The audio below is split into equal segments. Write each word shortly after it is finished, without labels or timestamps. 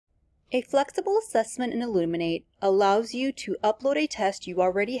A flexible assessment in Illuminate allows you to upload a test you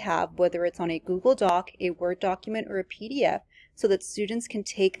already have, whether it's on a Google Doc, a Word document, or a PDF, so that students can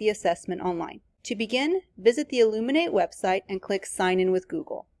take the assessment online. To begin, visit the Illuminate website and click Sign in with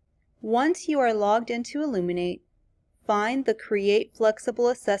Google. Once you are logged into Illuminate, find the Create Flexible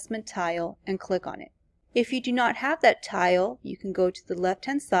Assessment tile and click on it. If you do not have that tile, you can go to the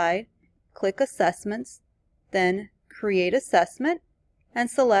left-hand side, click Assessments, then Create Assessment, and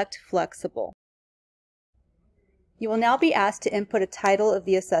select Flexible. You will now be asked to input a title of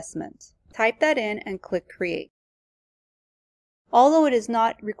the assessment. Type that in and click Create. Although it is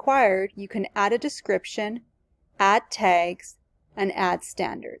not required, you can add a description, add tags, and add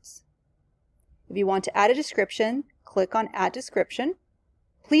standards. If you want to add a description, click on Add Description.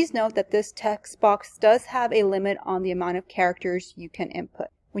 Please note that this text box does have a limit on the amount of characters you can input.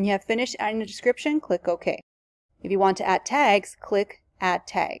 When you have finished adding the description, click OK. If you want to add tags, click Add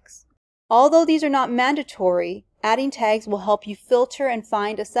Tags. Although these are not mandatory, adding tags will help you filter and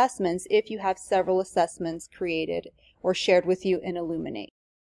find assessments if you have several assessments created or shared with you in Illuminate.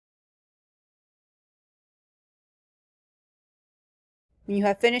 When you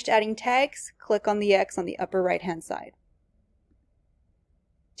have finished adding tags, click on the X on the upper right-hand side.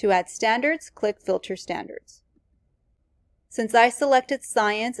 To add standards, click Filter Standards. Since I selected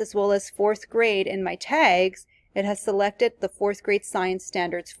Science as well as 4th grade in my tags, it has selected the 4th grade science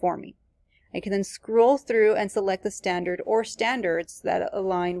standards for me. I can then scroll through and select the standard or standards that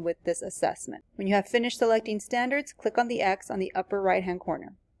align with this assessment. When you have finished selecting standards, click on the X on the upper right-hand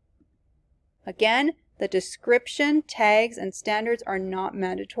corner. Again, the description, tags, and standards are not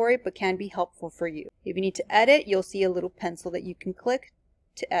mandatory but can be helpful for you. If you need to edit, you'll see a little pencil that you can click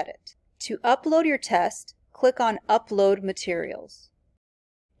to edit. To upload your test, click on Upload Materials.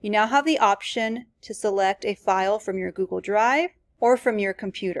 You now have the option to select a file from your Google Drive or from your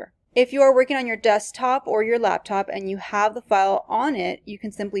computer. If you are working on your desktop or your laptop and you have the file on it, you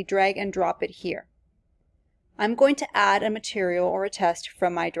can simply drag and drop it here. I'm going to add a material or a test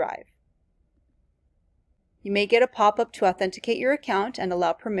from my drive. You may get a pop-up to authenticate your account and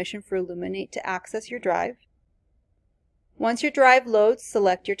allow permission for Illuminate to access your drive. Once your drive loads,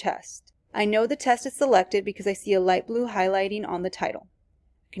 select your test. I know the test is selected because I see a light blue highlighting on the title.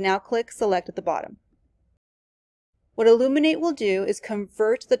 You can now click Select at the bottom. What Illuminate will do is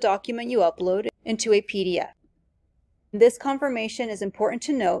convert the document you upload into a PDF. This confirmation is important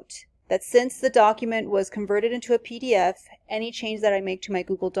to note that since the document was converted into a PDF, any change that I make to my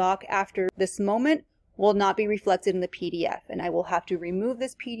Google Doc after this moment will not be reflected in the PDF, and I will have to remove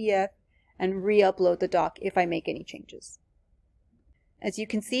this PDF and re-upload the doc if I make any changes. As you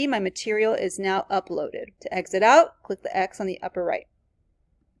can see, my material is now uploaded. To exit out, click the X on the upper right.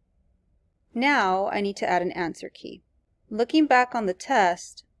 Now I need to add an answer key. Looking back on the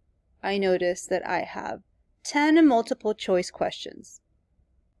test, I notice that I have 10 multiple choice questions.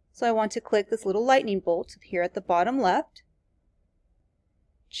 So I want to click this little lightning bolt here at the bottom left,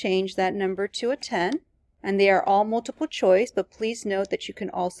 change that number to a 10, and they are all multiple choice, but please note that you can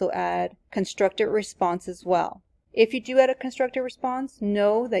also add constructed response as well. If you do add a constructed response,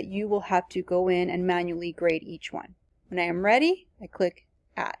 know that you will have to go in and manually grade each one. When I am ready, I click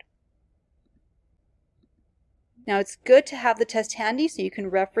Add. Now it's good to have the test handy so you can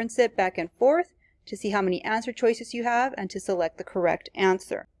reference it back and forth to see how many answer choices you have and to select the correct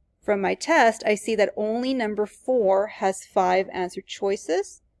answer. From my test, I see that only number 4 has 5 answer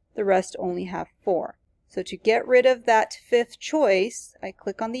choices. The rest only have 4. So to get rid of that 5th choice, I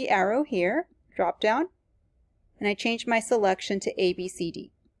click on the arrow here, drop down, and I change my selection to A, B, C,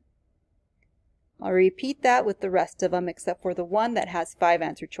 D. I'll repeat that with the rest of them except for the one that has 5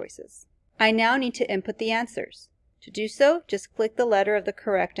 answer choices. I now need to input the answers. To do so, just click the letter of the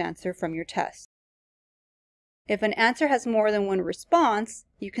correct answer from your test. If an answer has more than one response,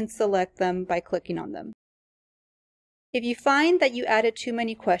 you can select them by clicking on them. If you find that you added too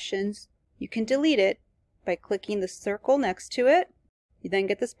many questions, you can delete it by clicking the circle next to it. You then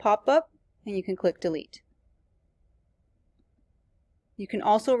get this pop-up and you can click Delete. You can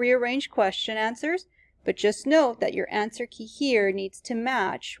also rearrange question answers, but just note that your answer key here needs to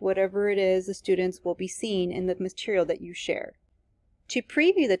match whatever it is the students will be seeing in the material that you shared. To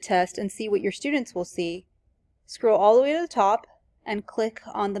preview the test and see what your students will see, scroll all the way to the top and click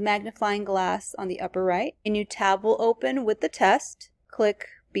on the magnifying glass on the upper right. A new tab will open with the test. Click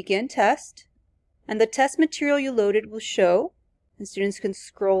Begin Test, and the test material you loaded will show, and students can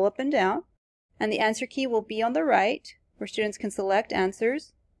scroll up and down, and the answer key will be on the right, where students can select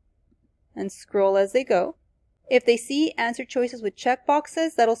answers and scroll as they go. If they see answer choices with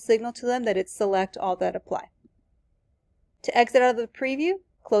checkboxes, that'll signal to them that it's select all that apply. To exit out of the preview,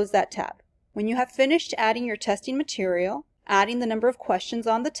 close that tab. When you have finished adding your testing material, adding the number of questions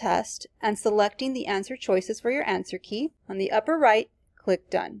on the test, and selecting the answer choices for your answer key, on the upper right, click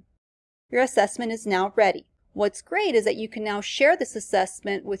Done. Your assessment is now ready. What's great is that you can now share this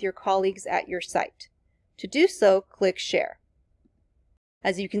assessment with your colleagues at your site. To do so, click Share.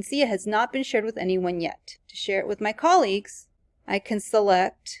 As you can see, it has not been shared with anyone yet. To share it with my colleagues, I can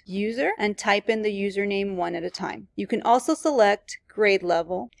select User and type in the username one at a time. You can also select grade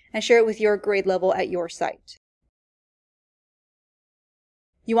level and share it with your grade level at your site.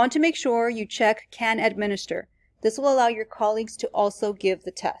 You want to make sure you check Can Administer. This will allow your colleagues to also give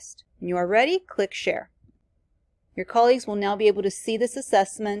the test. When you are ready, click Share. Your colleagues will now be able to see this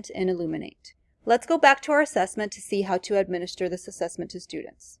assessment in Illuminate. Let's go back to our assessment to see how to administer this assessment to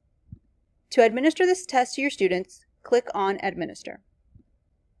students. To administer this test to your students, click on Administer.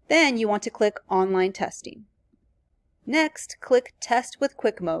 Then you want to click Online Testing. Next, click Test with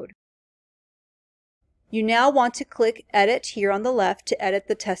Quick Mode. You now want to click Edit here on the left to edit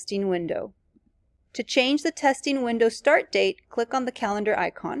the testing window. To change the testing window start date, click on the calendar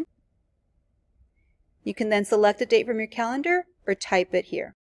icon. You can then select a date from your calendar or type it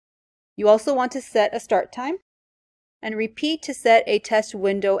here. You also want to set a start time and repeat to set a test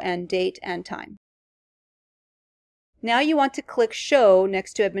window and date and time. Now you want to click Show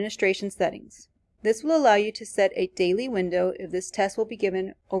next to Administration Settings. This will allow you to set a daily window if this test will be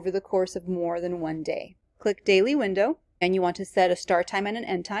given over the course of more than one day. Click Daily Window, and you want to set a start time and an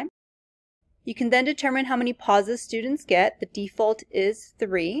end time. You can then determine how many pauses students get. The default is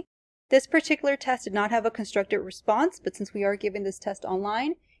 3. This particular test did not have a constructed response, but since we are giving this test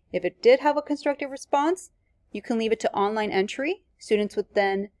online, if it did have a constructed response, you can leave it to online entry. Students would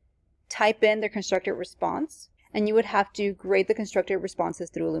then type in their constructed response, and you would have to grade the constructed responses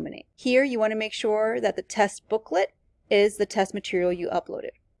through Illuminate. Here, you want to make sure that the test booklet is the test material you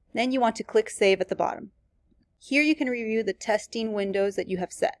uploaded. Then you want to click Save at the bottom. Here you can review the testing windows that you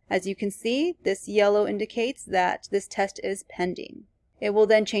have set. As you can see, this yellow indicates that this test is pending. It will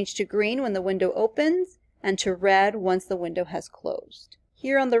then change to green when the window opens and to red once the window has closed.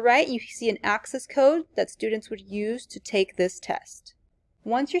 Here on the right, you see an access code that students would use to take this test.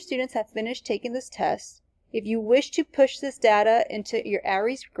 Once your students have finished taking this test, if you wish to push this data into your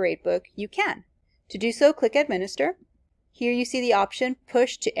Aeries Gradebook, you can. To do so, click Administer. Here you see the option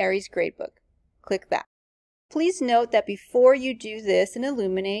Push to Aeries Gradebook. Click that. Please note that before you do this in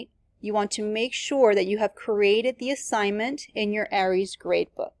Illuminate, you want to make sure that you have created the assignment in your Aeries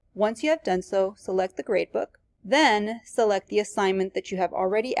Gradebook. Once you have done so, select the Gradebook. Then select the assignment that you have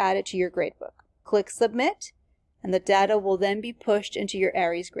already added to your Gradebook. Click Submit, and the data will then be pushed into your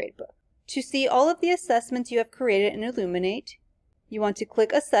Aeries Gradebook. To see all of the assessments you have created in Illuminate, you want to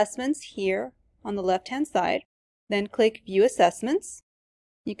click Assessments here on the left-hand side, then click View Assessments.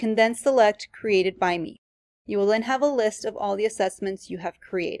 You can then select Created by Me. You will then have a list of all the assessments you have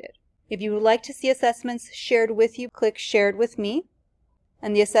created. If you would like to see assessments shared with you, click Shared with Me,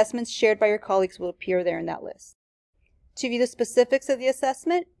 and the assessments shared by your colleagues will appear there in that list. To view the specifics of the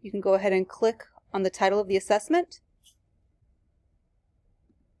assessment, you can go ahead and click on the title of the assessment,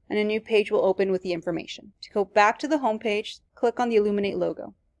 and a new page will open with the information. To go back to the home page, click on the Illuminate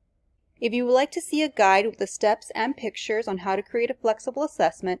logo. If you would like to see a guide with the steps and pictures on how to create a flexible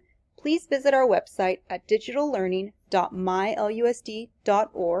assessment, please visit our website at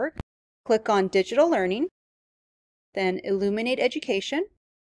digitallearning.mylusd.org. Click on Digital Learning, then Illuminate Education,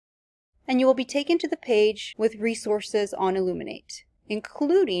 and you will be taken to the page with resources on Illuminate,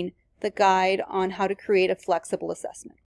 including the guide on how to create a flexible assessment.